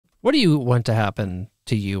What do you want to happen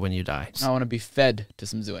to you when you die? I want to be fed to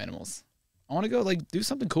some zoo animals. I want to go like do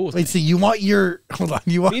something cool with Wait, me. so you want your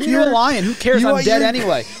you want Feed me your to a lion. Who cares? I'm dead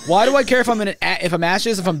anyway. Why do I care if I'm if I'm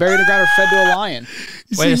ashes, if I'm buried in the ground, or fed to a lion?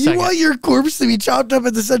 Wait a second. You want your corpse to be chopped up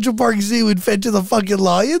at the Central Park Zoo and fed to the fucking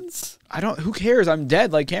lions? I don't. Who cares? I'm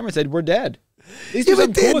dead. Like Cameron said, we're dead. Yeah,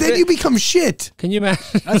 but then you become shit. Can you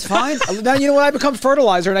imagine? That's fine. Then you know what? I become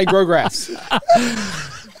fertilizer and I grow grass.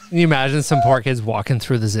 Can you imagine some poor kids walking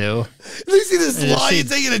through the zoo? They see this And lion she-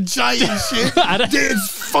 taking a giant shit.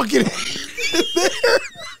 Dan's fucking in there.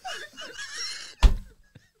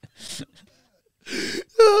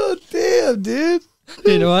 Oh, damn, dude.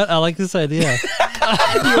 You know what? I like this idea.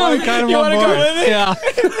 I'm kind of you on wanna board. go with it? Yeah.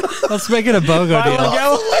 Let's make it a BOGO deal.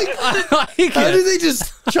 Like, I like how it. do they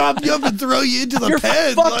just chop you up and throw you into the You're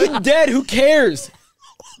pen? fucking dead. Who cares?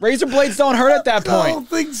 Razor blades don't hurt at that I point. don't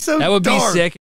think so. That would be dark. sick.